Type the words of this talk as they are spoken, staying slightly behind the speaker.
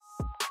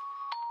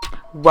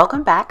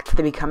Welcome back to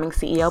the Becoming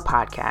CEO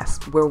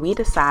podcast, where we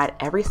decide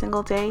every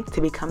single day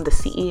to become the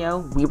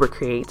CEO we were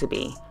created to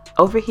be.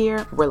 Over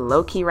here, we're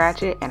low-key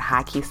ratchet and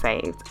high-key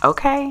saved,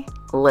 okay?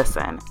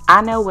 Listen,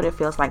 I know what it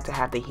feels like to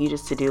have the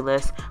hugest to-do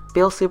list,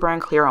 feel super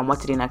unclear on what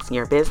to do next in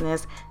your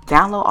business,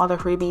 download all the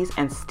freebies,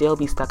 and still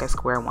be stuck at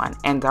square one.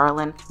 And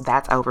darling,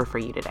 that's over for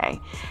you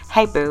today.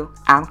 Hey boo,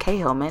 I'm Kay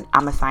Hillman.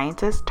 I'm a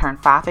scientist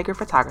turned five-figure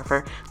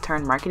photographer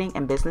turned marketing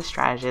and business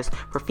strategist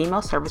for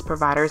female service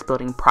providers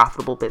building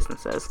profitable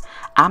businesses.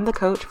 I'm the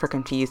coach for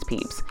confused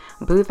peeps.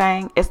 Boo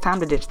thang, it's time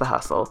to ditch the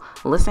hustle.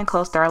 Listen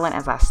close, darling,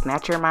 as I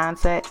snatch your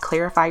mindset,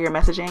 clarify your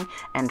messaging,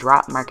 and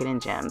drop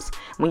marketing gems.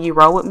 When you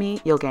roll with me,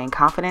 you'll gain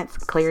confidence,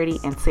 clarity,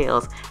 and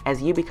sales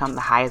as you become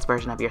the highest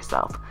version of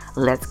yourself.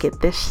 Let's get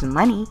this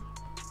money.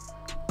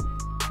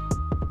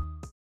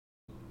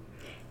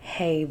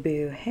 Hey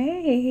boo,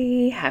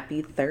 hey,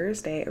 happy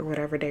Thursday or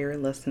whatever day you're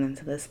listening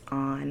to this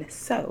on.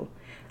 So,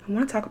 I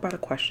want to talk about a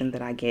question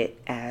that I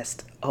get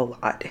asked a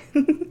lot.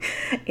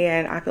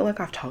 And I feel like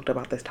I've talked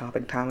about this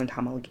topic time and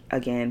time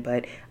again,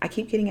 but I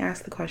keep getting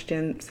asked the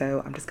question,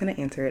 so I'm just going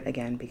to answer it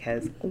again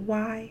because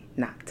why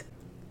not?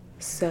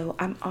 So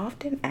I'm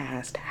often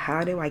asked,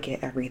 how do I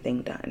get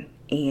everything done?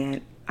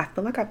 And I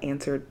feel like I've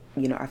answered,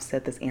 I've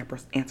said this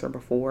answer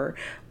before,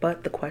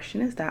 but the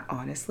question is that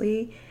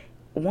honestly,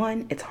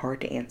 one, it's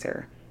hard to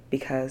answer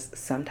because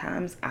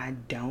sometimes I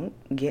don't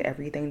get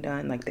everything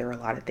done. Like there are a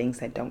lot of things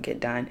that don't get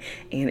done.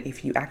 And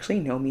if you actually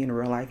know me in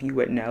real life, you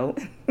would know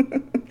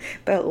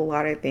that a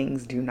lot of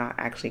things do not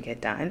actually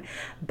get done.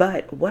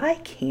 But what I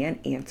can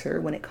answer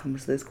when it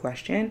comes to this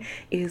question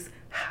is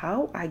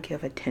how I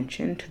give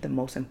attention to the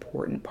most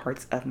important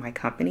parts of my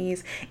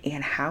companies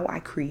and how I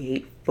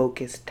create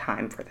focused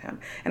time for them.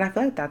 And I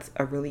feel like that's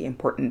a really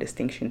important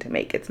distinction to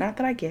make. It's not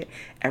that I get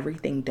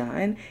everything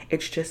done,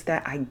 it's just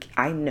that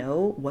I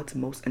know what's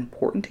most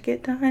important to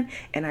get done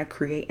and I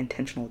create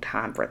intentional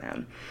time for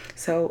them.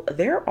 So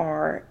there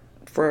are,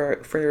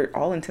 for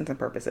all intents and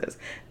purposes,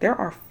 there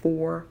are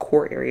 4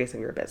 core areas of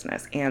your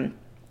business, and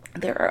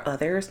there are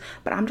others,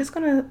 but I'm just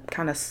going to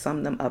kind of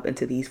sum them up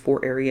into these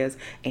 4 areas,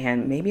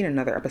 and maybe in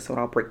another episode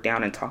I'll break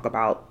down and talk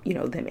about,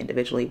 them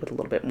individually with a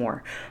little bit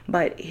more.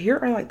 But here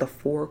are like the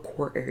 4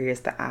 core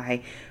areas that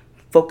I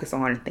focus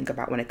on and think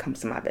about when it comes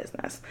to my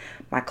business.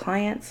 My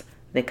clients,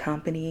 the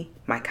company,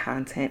 my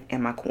content,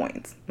 and my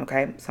coins.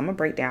 Okay, so I'm gonna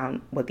break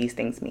down what these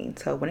things mean.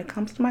 So when it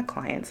comes to my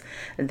clients,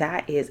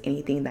 that is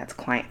anything that's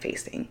client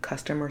facing,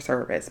 customer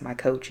service, my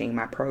coaching,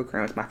 my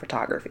programs, my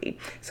photography.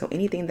 So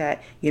anything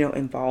that,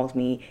 involves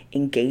me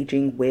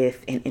engaging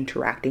with and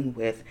interacting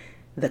with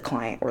the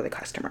client or the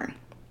customer.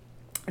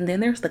 And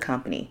then there's the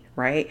company,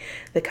 right?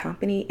 The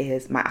company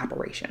is my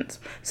operations.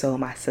 So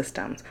my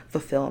systems,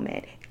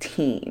 fulfillment,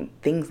 team,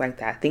 things like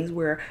that. Things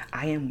where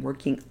I am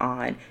working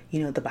on,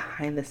 the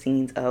behind the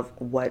scenes of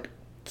what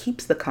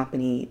keeps the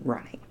company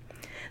running.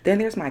 Then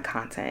there's my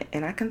content,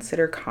 and I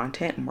consider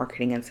content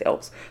marketing and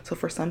sales. So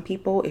for some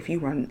people, if you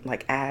run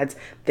like ads,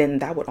 then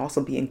that would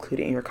also be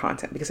included in your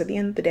content, because at the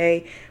end of the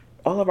day,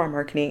 all of our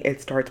marketing, it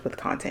starts with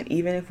content.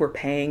 Even if we're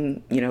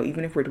paying,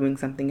 even if we're doing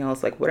something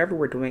else, like whatever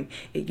we're doing,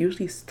 it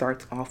usually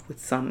starts off with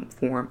some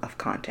form of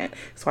content.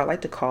 So I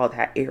like to call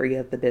that area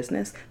of the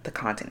business the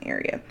content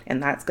area.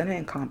 And that's going to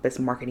encompass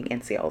marketing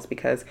and sales,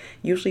 because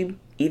usually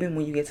even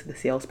when you get to the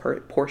sales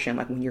portion,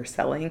 like when you're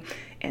selling,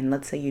 and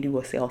let's say you do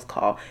a sales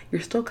call,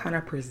 you're still kind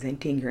of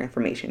presenting your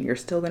information. You're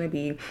still going to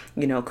be,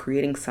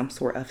 creating some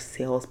sort of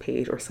sales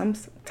page or some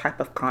type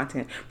of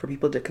content for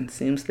people to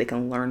consume so they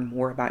can learn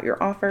more about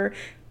your offer,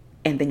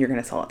 and then you're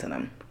going to sell it to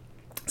them.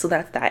 So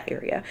that's that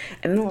area.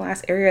 And then the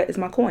last area is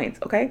my coins,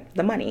 okay?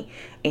 The money.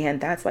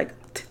 And that's like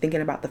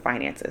thinking about the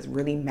finances,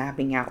 really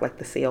mapping out like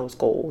the sales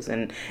goals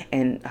and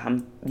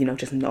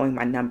just knowing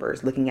my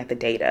numbers, looking at the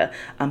data.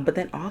 But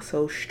then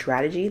also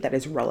strategy that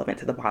is relevant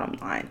to the bottom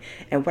line.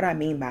 And what I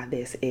mean by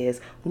this is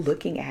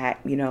looking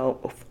at,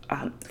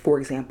 for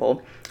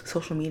example,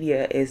 social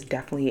media is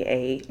definitely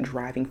a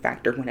driving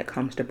factor when it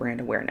comes to brand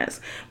awareness,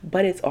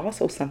 but it's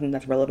also something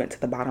that's relevant to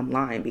the bottom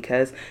line,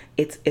 because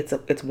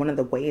it's one of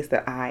the ways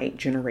that I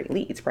generate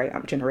leads, right?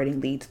 I'm generating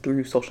leads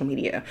through social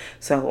media.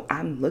 So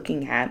I'm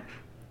looking at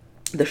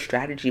the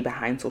strategy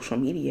behind social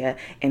media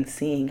and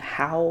seeing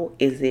how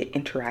is it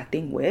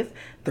interacting with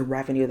the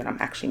revenue that I'm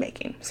actually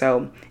making.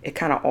 So it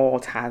kind of all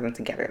ties in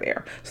together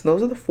there. So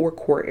those are the 4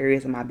 core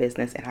areas of my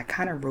business, and I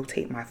kind of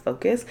rotate my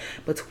focus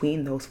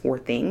between those 4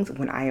 things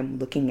when I am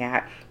looking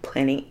at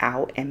planning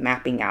out and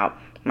mapping out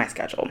my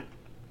schedule.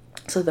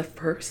 So the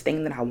first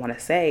thing that I want to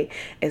say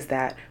is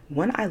that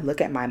when I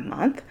look at my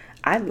month,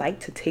 I like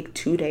to take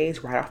 2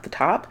 days right off the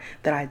top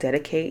that I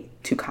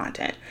dedicate to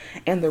content.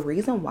 And the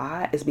reason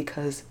why is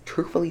because,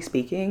 truthfully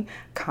speaking,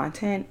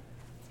 content,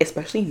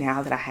 especially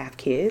now that I have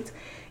kids,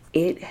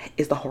 it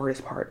is the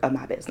hardest part of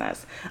my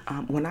business.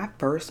 When I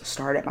first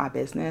started my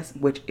business,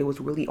 which it was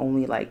really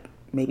only like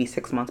maybe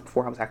 6 months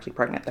before I was actually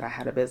pregnant that I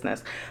had a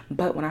business.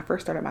 But when I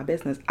first started my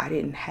business, I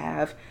didn't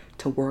have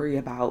to worry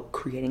about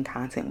creating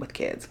content with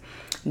kids.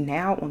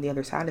 Now, on the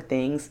other side of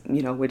things,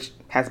 which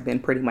has been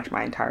pretty much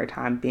my entire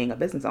time being a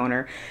business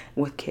owner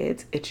with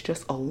kids, it's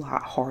just a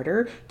lot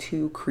harder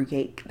to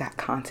create that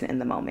content in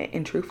the moment.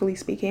 And truthfully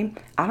speaking,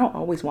 I don't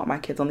always want my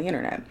kids on the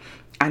internet.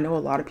 I know a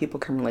lot of people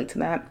can relate to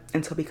that.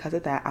 And so because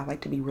of that, I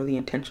like to be really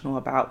intentional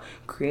about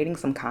creating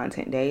some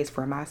content days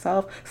for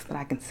myself so that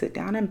I can sit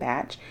down and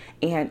batch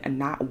and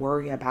not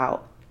worry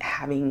about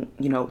having,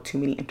 too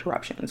many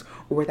interruptions,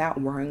 or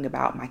without worrying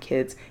about my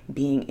kids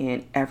being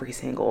in every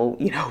single,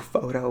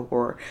 photo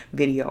or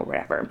video or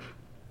whatever.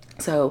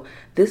 So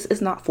this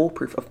is not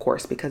foolproof, of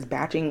course, because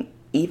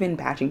even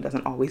batching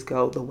doesn't always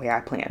go the way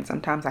I plan.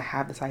 Sometimes I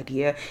have this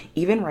idea.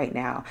 Even right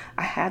now,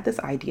 I had this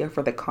idea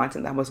for the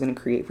content that I was going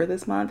to create for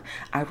this month.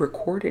 I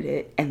recorded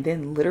it, and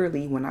then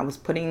literally when I was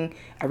putting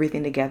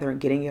everything together and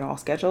getting it all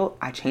scheduled,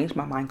 I changed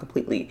my mind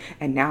completely,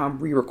 and now I'm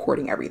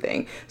re-recording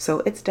everything. So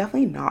it's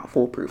definitely not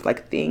foolproof.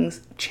 Like,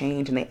 things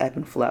change and they ebb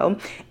and flow,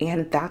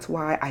 and that's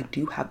why I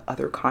do have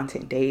other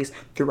content days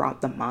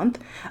throughout the month.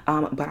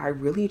 But I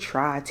really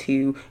try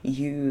to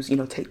use,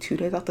 take 2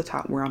 days off the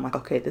top where I'm like,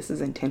 okay, this is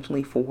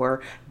intentionally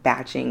for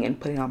batching and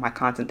putting all my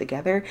content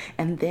together.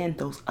 And then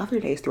those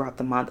other days throughout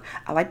the month,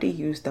 I like to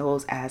use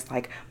those as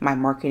like my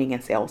marketing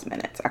and sales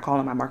minutes. I call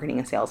them my marketing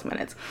and sales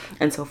minutes.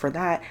 And so for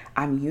that,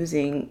 I'm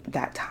using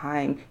that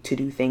time to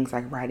do things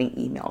like writing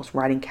emails,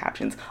 writing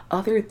captions,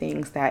 other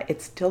things that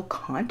it's still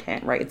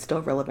content, right? It's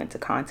still relevant to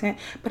content,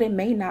 but it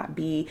may not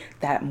be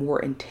that more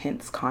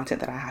intense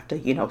content that I have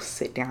to,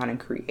 sit down and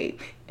create.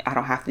 I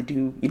don't have to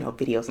do,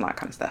 videos and all that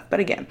kind of stuff. But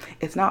again,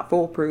 it's not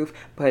foolproof,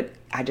 but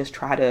I just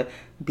try to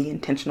be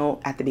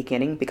intentional at the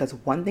beginning, because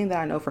one thing that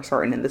I know for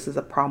certain, and this is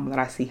a problem that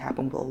I see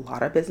happen with a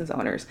lot of business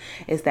owners,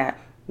 is that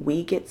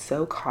we get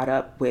so caught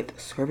up with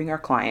serving our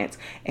clients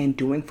and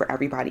doing for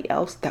everybody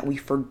else that we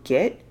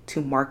forget to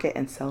market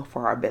and sell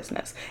for our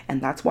business.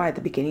 And that's why at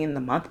the beginning of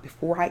the month,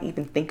 before I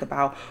even think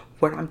about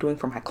what I'm doing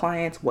for my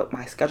clients, what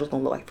my schedule's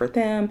gonna look like for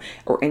them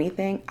or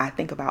anything, I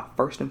think about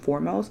first and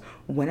foremost,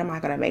 when am I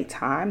gonna make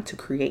time to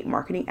create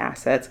marketing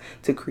assets,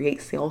 to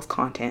create sales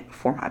content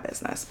for my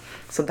business?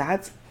 So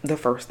that's the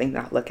first thing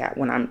that I look at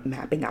when I'm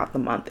mapping out the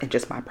month and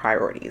just my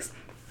priorities.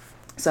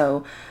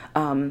 So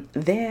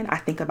then I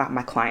think about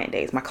my client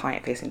days, my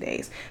client facing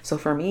days. So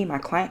for me, my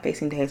client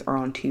facing days are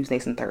on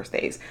Tuesdays and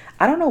Thursdays.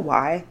 I don't know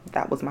why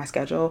that was my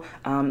schedule.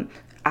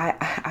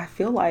 I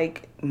feel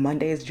like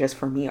Mondays just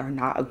for me are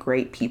not a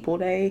great people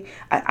day.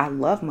 I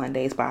love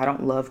Mondays, but I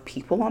don't love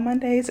people on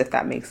Mondays, if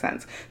that makes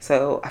sense.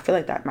 So I feel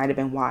like that might have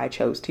been why I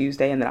chose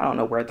Tuesday, and then I don't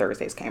know where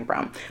Thursdays came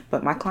from.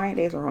 But my client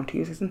days are on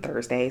Tuesdays and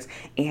Thursdays,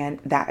 and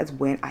that is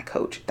when I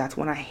coach. That's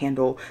when I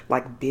handle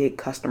like big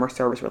customer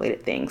service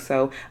related things.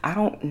 So I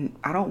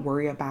don't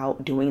worry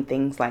about doing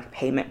things like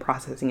payment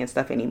processing and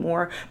stuff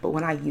anymore. But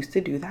when I used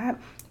to do that,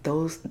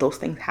 those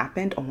things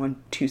happened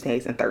on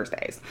Tuesdays and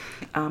Thursdays.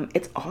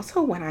 It's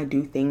also when I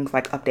do things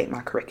like update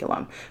my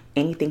curriculum,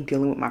 anything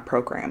dealing with my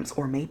programs,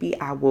 or maybe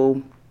I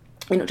will,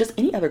 just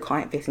any other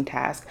client facing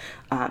task,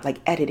 like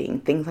editing,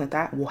 things like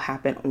that will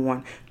happen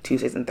on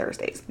Tuesdays and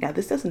Thursdays. Now,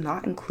 this does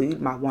not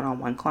include my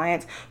one-on-one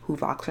clients who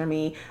Voxer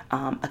me.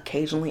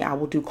 Occasionally I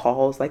will do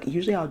calls, like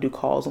usually I'll do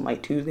calls on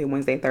like Tuesday,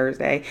 Wednesday,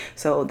 Thursday.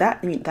 So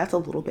that's a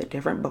little bit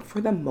different, but for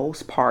the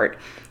most part,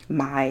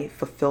 my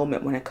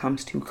fulfillment when it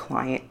comes to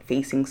client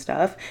facing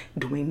stuff,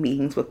 doing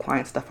meetings with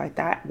clients, stuff like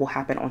that, will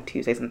happen on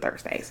Tuesdays and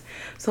Thursdays.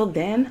 So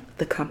then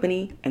the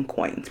company and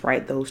coins,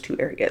 right? Those two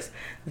areas,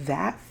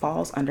 that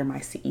falls under my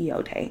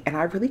CEO day. And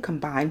I really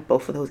combine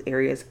both of those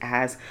areas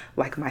as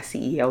like my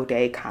CEO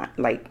day,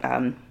 my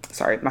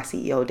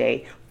CEO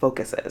day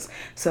focuses.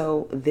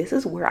 So this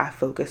is where I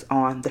focus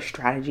on the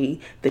strategy,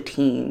 the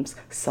teams,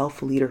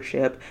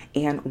 self-leadership,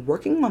 and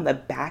working on the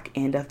back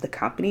end of the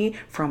company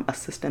from a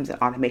systems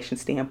and automation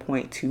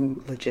standpoint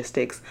to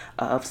logistics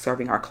of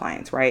serving our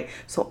clients, right?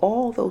 So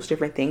all those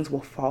different things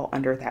will fall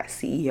under that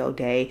CEO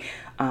day,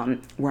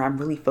 where I'm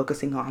really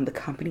focusing on the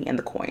company and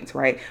the coins,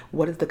 right?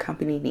 What does the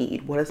company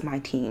need? What does my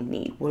team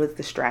need? What is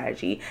the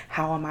strategy?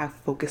 How am I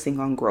focusing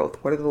on growth?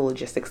 What are the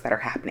logistics that are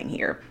happening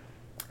here?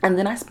 And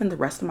then I spend the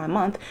rest of my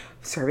month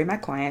serving my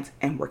clients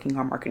and working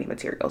on marketing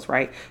materials,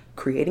 right?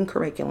 Creating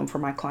curriculum for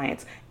my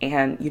clients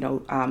and,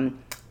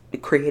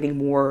 creating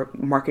more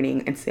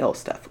marketing and sales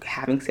stuff,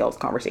 having sales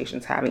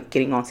conversations,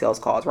 getting on sales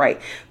calls,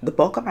 right? The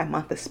bulk of my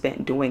month is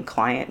spent doing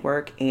client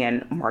work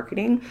and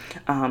marketing,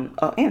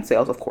 and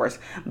sales, of course.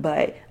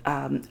 But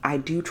I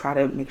do try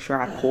to make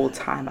sure I pull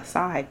time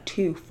aside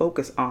to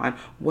focus on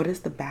what is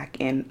the back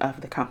end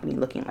of the company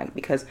looking like,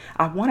 because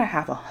I want to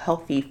have a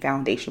healthy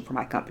foundation for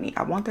my company.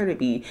 I want there to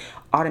be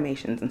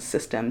automations and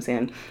systems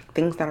and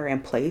things that are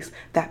in place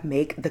that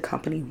make the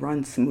company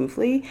run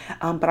smoothly.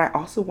 But I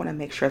also want to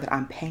make sure that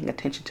I'm paying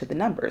attention to the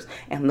numbers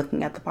and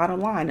looking at the bottom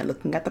line and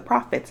looking at the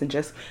profits and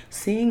just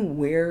seeing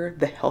where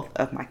the health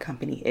of my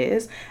company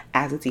is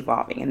as it's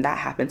evolving. And that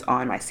happens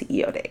on my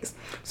CEO days.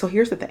 So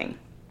here's the thing,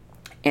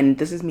 and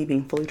this is me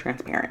being fully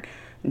transparent.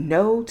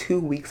 No 2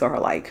 weeks are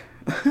alike.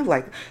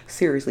 Like,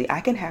 seriously,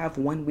 I can have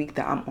one week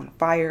that I'm on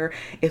fire.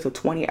 It's a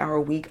 20-hour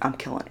week, I'm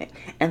killing it.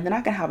 And then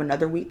I can have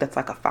another week that's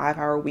like a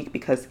 5-hour week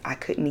because I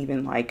couldn't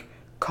even like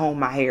comb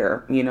my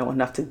hair,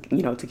 enough to,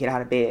 to get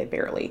out of bed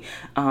barely.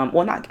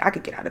 Well, not, I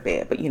could get out of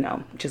bed, but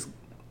just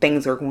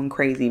things are going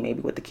crazy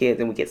maybe with the kids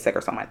and we get sick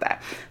or something like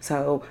that.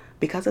 So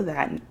because of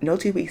that, no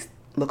 2 weeks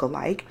look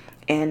alike,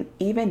 and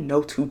even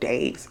no 2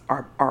 days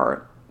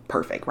are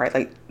perfect, right?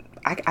 Like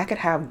I could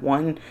have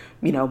one,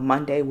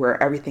 Monday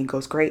where everything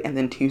goes great, and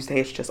then Tuesday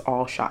it's just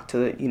all shot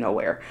to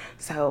where.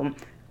 So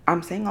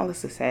I'm saying all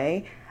this to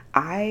say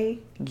I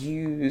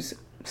use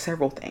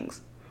several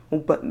things,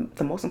 but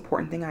the most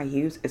important thing I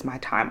use is my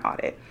time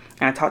audit.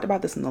 And I talked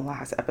about this in the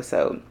last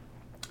episode,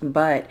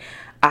 but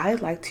I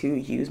like to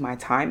use my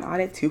time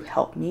audit to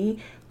help me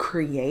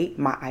create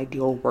my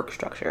ideal work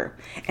structure.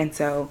 And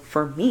so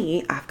for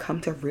me, I've come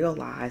to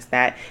realize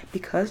that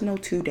because no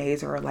 2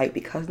 days are alike,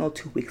 because no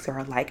 2 weeks are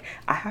alike,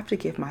 I have to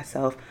give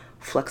myself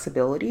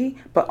flexibility,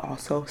 but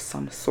also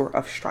some sort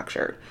of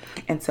structure.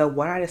 And so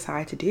what I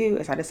decided to do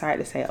is I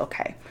decided to say,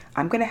 okay,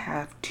 I'm going to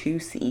have 2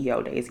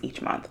 CEO days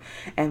each month.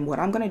 And what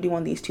I'm going to do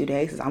on these 2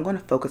 days is I'm going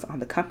to focus on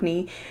the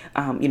company,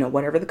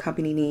 whatever the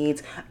company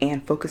needs,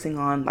 and focusing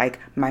on like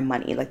my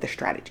money, like the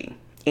strategy.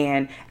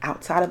 And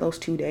outside of those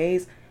 2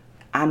 days,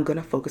 I'm going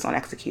to focus on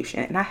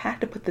execution. And I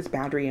had to put this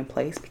boundary in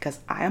place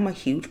because I am a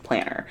huge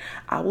planner.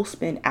 I will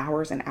spend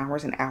hours and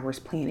hours and hours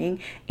planning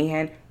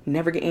and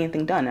never get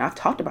anything done. And I've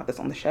talked about this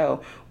on the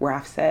show where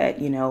I've said,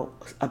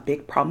 a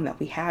big problem that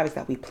we have is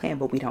that we plan,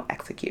 but we don't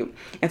execute.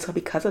 And so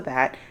because of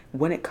that,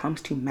 when it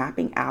comes to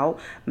mapping out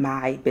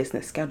my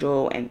business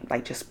schedule and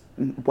like just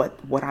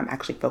what I'm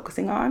actually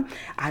focusing on,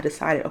 I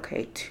decided,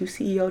 okay, 2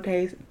 CEO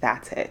days,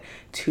 that's it.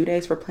 2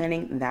 days for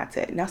planning, that's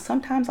it. Now,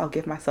 sometimes I'll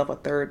give myself a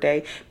third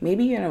day,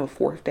 maybe, a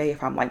fourth day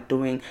if I'm like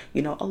doing, a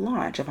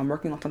launch, if I'm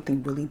working on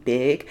something really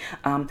big.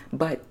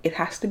 But it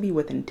has to be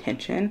with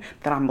intention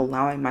that I'm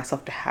allowing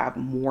myself to have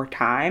more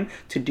time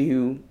to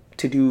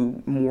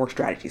do more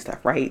strategy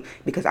stuff, right?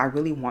 Because I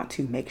really want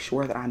to make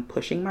sure that I'm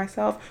pushing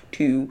myself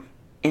to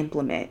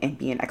implement and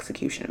be in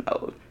execution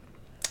mode.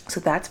 So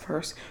that's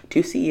first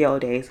 2 CEO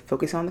days,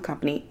 focusing on the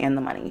company and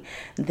the money.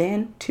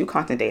 Then 2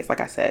 content days,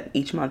 like I said,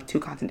 each month, 2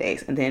 content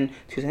days. And then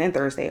Tuesday and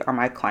Thursday are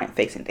my client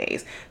facing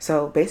days.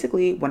 So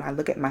basically, when I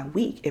look at my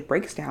week, it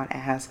breaks down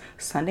as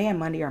Sunday and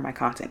Monday are my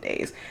content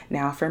days.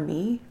 Now, for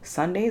me,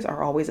 Sundays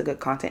are always a good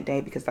content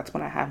day because that's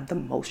when I have the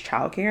most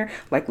childcare.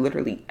 Like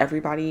literally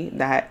everybody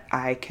that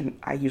I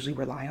usually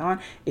rely on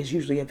is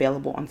usually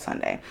available on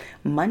Sunday.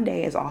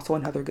 Monday is also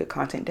another good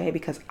content day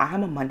because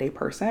I'm a Monday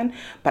person,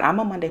 but I'm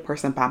a Monday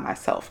person by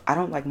myself. I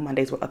don't like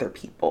Mondays with other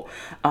people.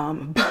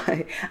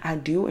 But I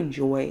do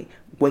enjoy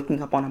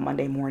waking up on a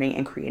Monday morning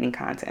and creating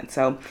content.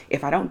 So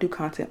if I don't do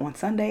content on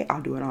Sunday,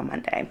 I'll do it on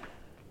Monday.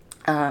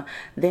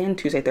 Then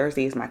Tuesday,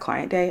 Thursday is my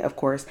client day, of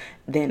course.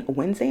 Then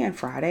Wednesday and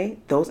Friday,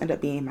 those end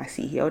up being my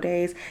CEO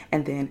days.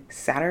 And then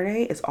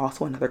Saturday is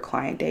also another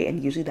client day.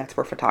 And usually that's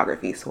for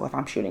photography. So if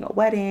I'm shooting a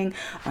wedding,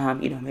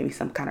 maybe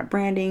some kind of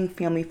branding,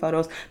 family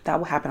photos, that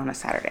will happen on a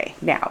Saturday.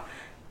 Now,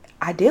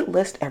 I did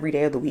list every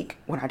day of the week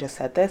when I just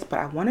said this, but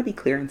I want to be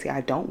clear and say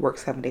I don't work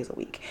 7 days a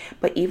week.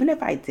 But even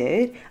if I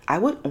did, I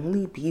would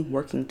only be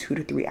working 2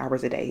 to 3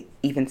 hours a day,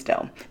 even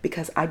still,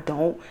 because I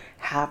don't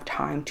have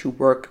time to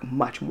work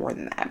much more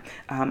than that.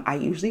 I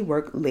usually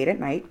work late at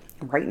night.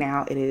 Right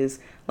now it is,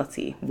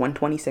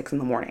 1:26 in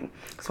the morning.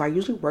 So I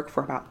usually work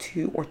for about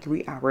 2 or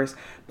 3 hours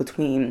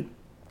between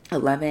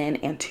 11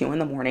 and 2 in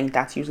the morning.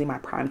 That's usually my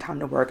prime time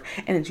to work.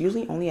 And it's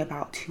usually only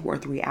about 2 or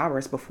 3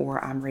 hours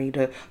before I'm ready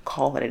to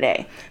call it a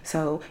day.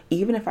 So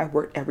even if I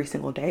worked every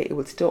single day, it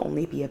would still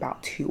only be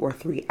about 2 or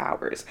 3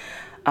 hours.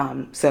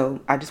 So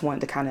I just wanted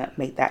to kind of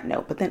make that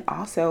note. But then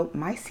also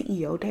my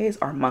CEO days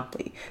are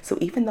monthly. So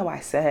even though I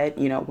said,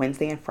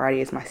 Wednesday and Friday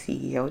is my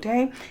CEO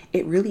day,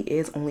 it really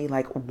is only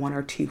like 1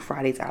 or 2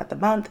 Fridays out of the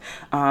month.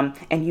 And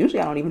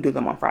usually I don't even do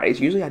them on Fridays.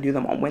 Usually I do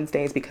them on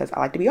Wednesdays because I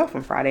like to be off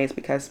on Fridays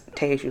because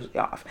Tay is usually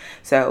off.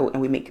 So,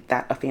 and we make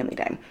that a family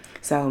day.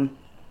 So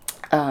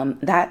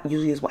that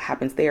usually is what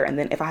happens there. And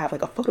then if I have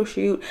like a photo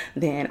shoot,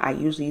 then I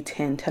usually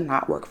tend to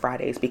not work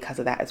Fridays because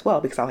of that as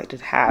well, because I like to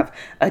have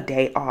a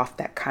day off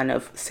that kind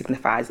of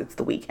signifies it's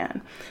the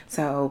weekend.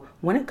 So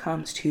when it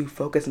comes to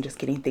focus and just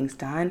getting things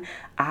done,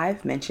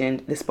 I've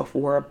mentioned this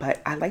before,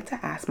 but I like to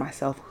ask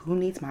myself who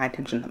needs my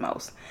attention the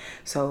most.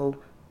 So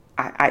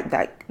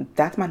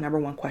that's my number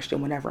one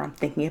question whenever I'm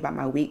thinking about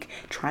my week,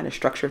 trying to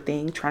structure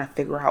things, trying to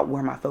figure out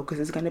where my focus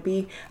is going to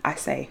be. I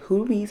say,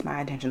 who needs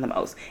my attention the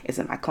most? Is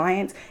it my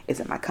clients? Is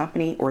it my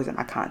company? Or is it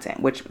my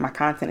content? Which my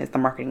content is the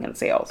marketing and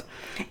sales.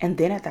 And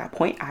then at that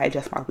point, I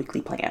adjust my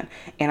weekly plan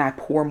and I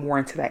pour more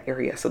into that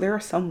area. So there are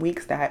some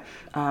weeks that,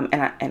 and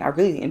I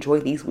really enjoy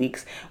these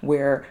weeks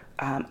where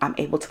I'm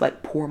able to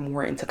like pour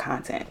more into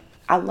content.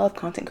 I love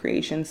content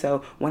creation.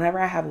 So whenever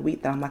I have a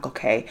week that I'm like,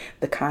 okay,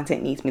 the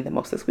content needs me the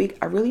most this week,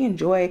 I really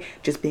enjoy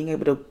just being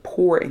able to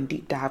pour and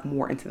deep dive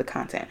more into the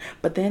content.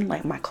 But then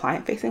like my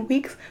client facing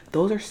weeks,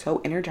 those are so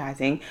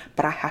energizing,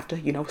 but I have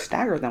to,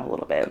 stagger them a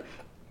little bit.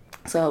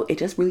 So it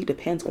just really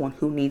depends on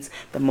who needs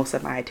the most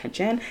of my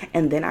attention,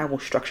 and then I will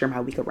structure my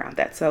week around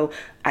that. So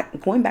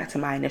going back to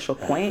my initial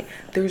point,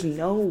 there's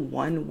no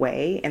one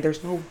way and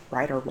there's no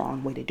right or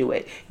wrong way to do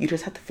it. You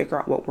just have to figure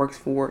out what works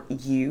for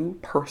you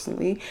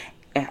personally,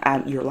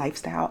 your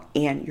lifestyle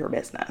and your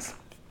business.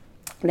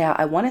 Now,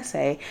 I want to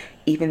say,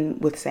 even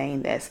with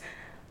saying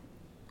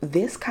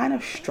this kind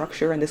of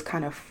structure and this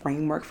kind of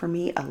framework for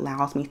me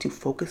allows me to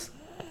focus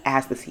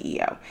as the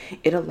CEO.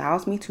 It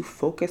allows me to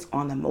focus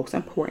on the most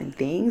important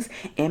things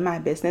in my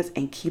business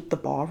and keep the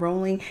ball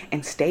rolling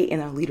and stay in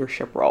a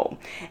leadership role.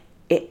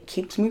 It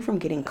keeps me from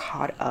getting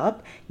caught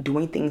up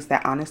doing things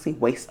that honestly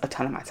waste a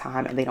ton of my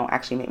time and they don't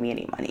actually make me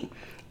any money.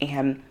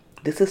 And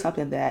this is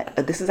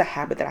a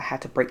habit that I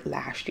had to break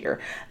last year.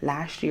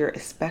 Last year,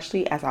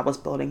 especially as I was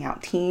building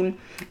out team,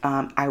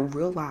 I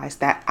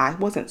realized that I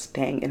wasn't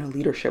staying in a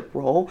leadership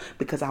role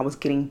because I was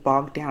getting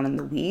bogged down in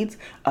the weeds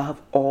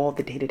of all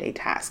the day-to-day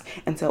tasks.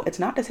 And so it's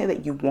not to say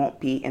that you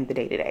won't be in the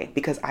day-to-day,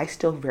 because I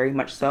still very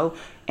much so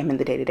am in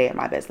the day-to-day of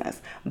my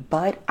business,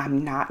 but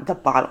I'm not the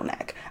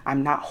bottleneck.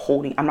 I'm not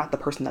the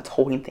person that's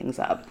holding things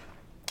up.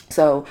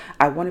 So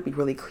I want to be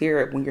really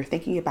clear when you're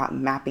thinking about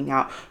mapping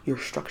out your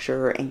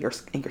structure and your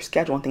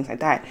schedule and things like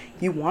that.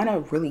 You want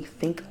to really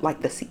think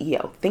like the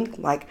CEO, think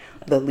like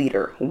the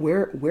leader.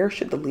 Where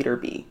should the leader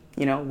be?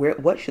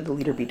 What should the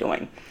leader be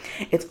doing?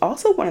 It's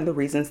also one of the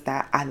reasons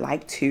that I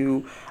like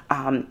to,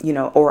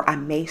 or I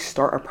may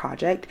start a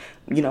project,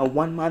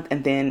 1 month,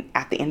 and then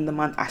at the end of the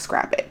month, I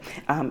scrap it.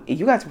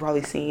 You guys have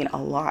probably seen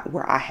a lot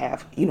where I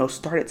have,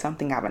 started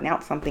something, I've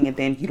announced something, and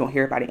then you don't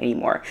hear about it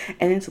anymore.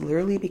 And it's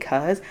literally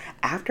because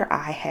after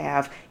I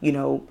have,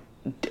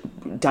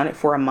 done it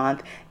for a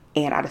month,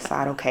 and I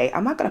decide, okay,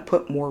 I'm not going to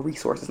put more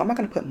resources. I'm not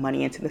going to put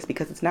money into this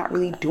because it's not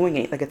really doing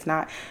it. Like, it's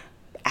not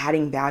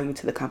adding value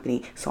to the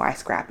company, so I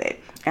scrap it.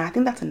 And I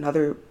think that's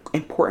another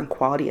important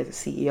quality as a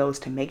CEO, is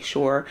to make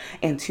sure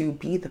and to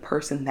be the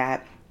person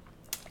that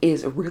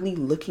is really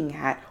looking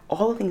at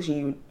all the things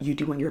you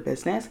do in your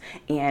business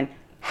and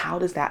how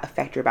does that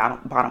affect your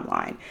bottom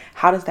line?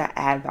 How does that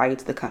add value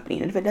to the company?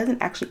 And if it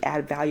doesn't actually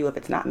add value, if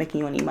it's not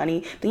making you any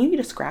money, then you need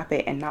to scrap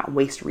it and not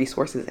waste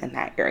resources in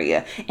that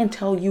area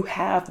until you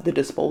have the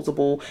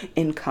disposable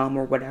income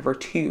or whatever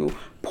to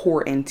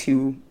pour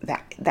into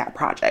that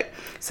project.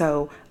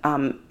 So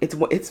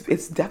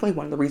it's definitely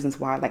one of the reasons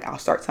why, like, I'll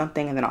start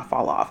something and then I'll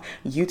fall off.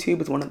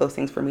 YouTube is one of those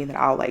things for me that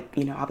I'll I'll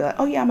be like,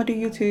 oh yeah, I'm gonna do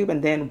YouTube,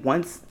 and then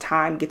once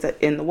time gets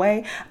in the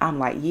way, I'm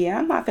like, yeah,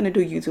 I'm not gonna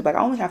do YouTube. Like, I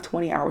only have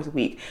 20 hours a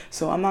week,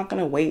 so I'm not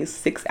gonna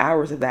waste 6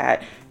 hours of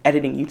that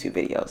editing YouTube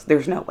videos.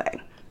 There's no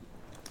way.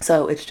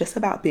 So it's just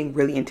about being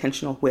really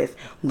intentional with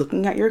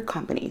looking at your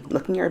company,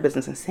 looking at your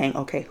business and saying,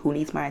 okay, who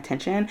needs my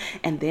attention?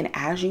 And then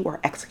as you are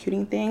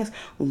executing things,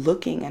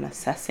 looking and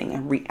assessing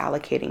and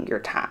reallocating your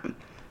time.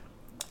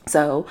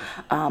 So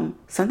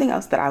something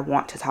else that I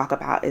want to talk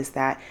about is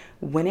that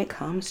when it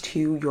comes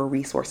to your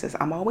resources,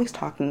 I'm always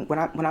talking, when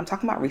I'm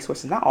talking about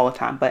resources, not all the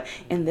time, but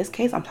in this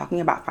case, I'm talking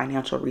about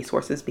financial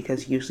resources,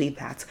 because usually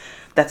that's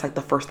like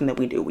the first thing that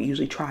we do. We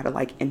usually try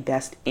to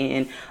invest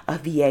in a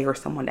VA or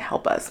someone to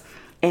help us.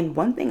 And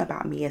one thing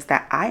about me is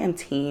that I am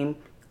team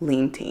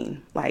lean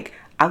team. Like,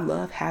 I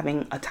love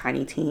having a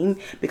tiny team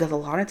because a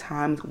lot of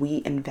times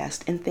we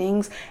invest in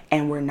things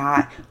and we're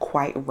not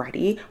quite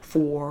ready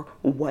for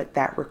what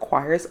that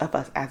requires of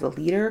us as a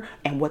leader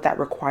and what that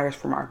requires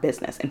from our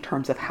business in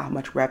terms of how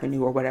much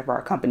revenue or whatever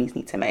our companies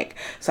need to make.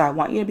 So I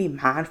want you to be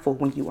mindful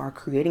when you are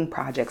creating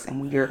projects and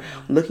when you're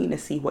looking to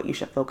see what you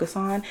should focus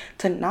on,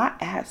 to not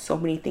add so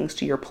many things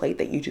to your plate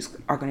that you just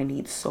are going to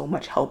need so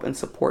much help and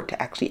support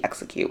to actually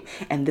execute.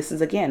 And this is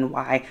again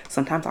why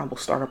sometimes I will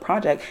start a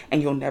project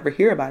and you'll never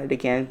hear about it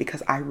again,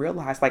 because I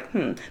realized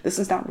this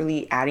is not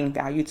really adding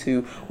value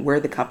to where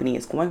the company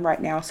is going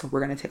right now. So we're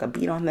going to take a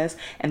beat on this.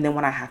 And then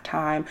when I have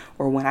time,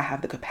 or when I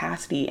have the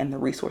capacity and the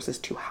resources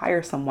to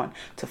hire someone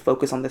to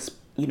focus on this,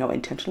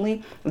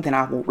 intentionally, then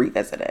I will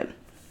revisit it.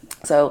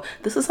 So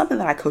this is something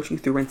that I coach you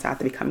through inside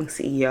the Becoming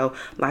CEO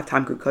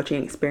Lifetime Group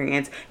Coaching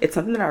Experience. It's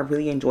something that I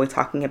really enjoy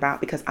talking about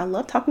because I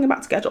love talking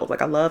about schedules.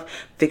 Like, I love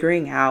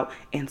figuring out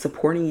and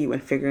supporting you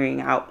and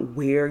figuring out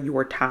where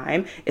your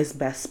time is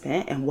best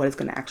spent and what is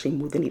going to actually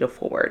move the needle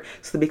forward.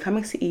 So the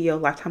Becoming CEO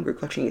Lifetime Group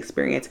Coaching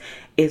Experience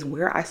is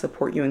where I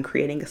support you in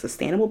creating a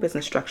sustainable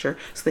business structure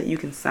so that you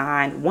can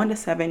sign 1 to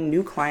 7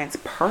 new clients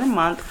per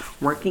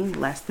month working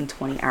less than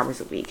 20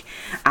 hours a week.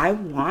 I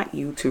want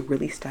you to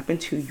really step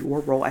into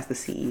your role as the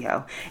CEO.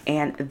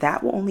 And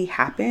that will only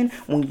happen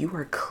when you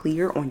are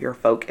clear on your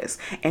focus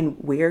and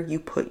where you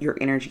put your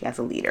energy as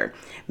a leader.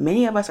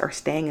 Many of us are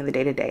staying in the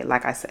day-to-day.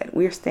 Like I said,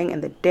 we're staying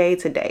in the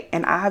day-to-day.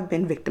 And I've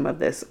been victim of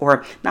this,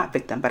 or not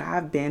victim, but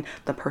I've been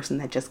the person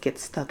that just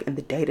gets stuck in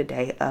the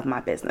day-to-day of my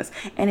business.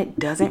 And it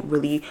doesn't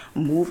really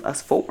move us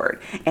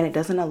forward. And it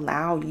doesn't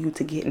allow you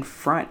to get in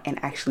front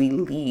and actually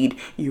lead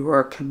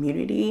your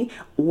community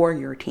or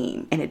your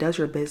team. And it does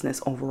your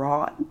business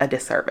overall a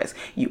disservice.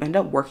 You end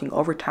up working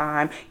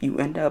overtime. You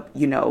end up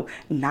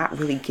not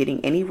really getting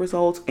any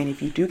results. And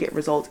if you do get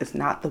results, it's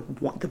not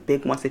the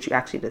big ones that you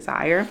actually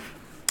desire.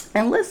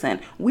 And listen,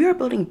 we are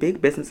building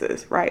big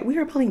businesses, right? We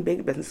are building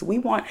big businesses. We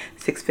want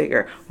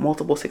 6-figure,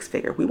 multiple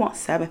 6-figure. We want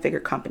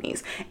 7-figure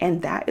companies.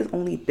 And that is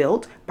only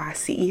built by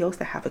CEOs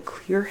that have a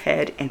clear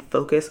head and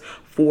focus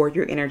for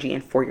your energy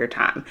and for your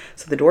time.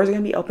 So the doors are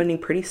going to be opening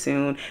pretty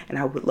soon. And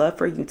I would love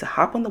for you to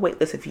hop on the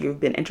waitlist if you've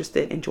been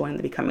interested in joining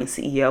the Becoming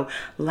CEO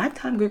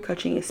Lifetime Group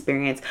Coaching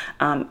Experience.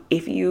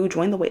 If you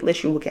join the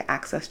waitlist, you will get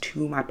access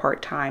to my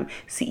part-time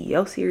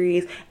CEO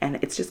series. And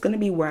it's just going to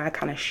be where I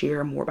kind of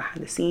share more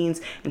behind the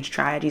scenes and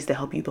strategies to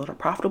help you build a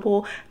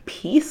profitable,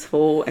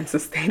 peaceful, and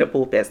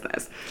sustainable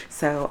business.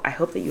 So I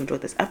hope that you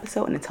enjoyed this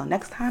episode. And until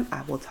next time,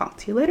 I will talk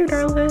to you later,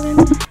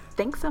 darling.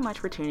 Thanks so much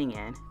for tuning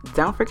in.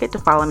 Don't forget to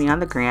follow me on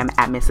the gram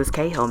at Mrs.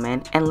 K.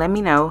 Hillman and let me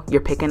know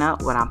you're picking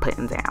up what I'm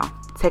putting down.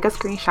 Take a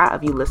screenshot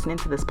of you listening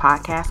to this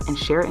podcast and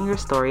share it in your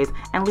stories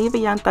and leave a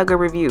Young Thugger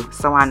review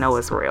so I know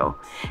it's real.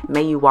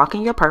 May you walk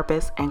in your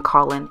purpose and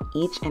call in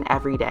each and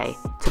every day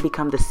to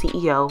become the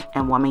CEO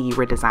and woman you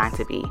were designed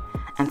to be.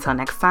 Until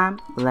next time,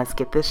 let's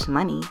get this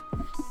money.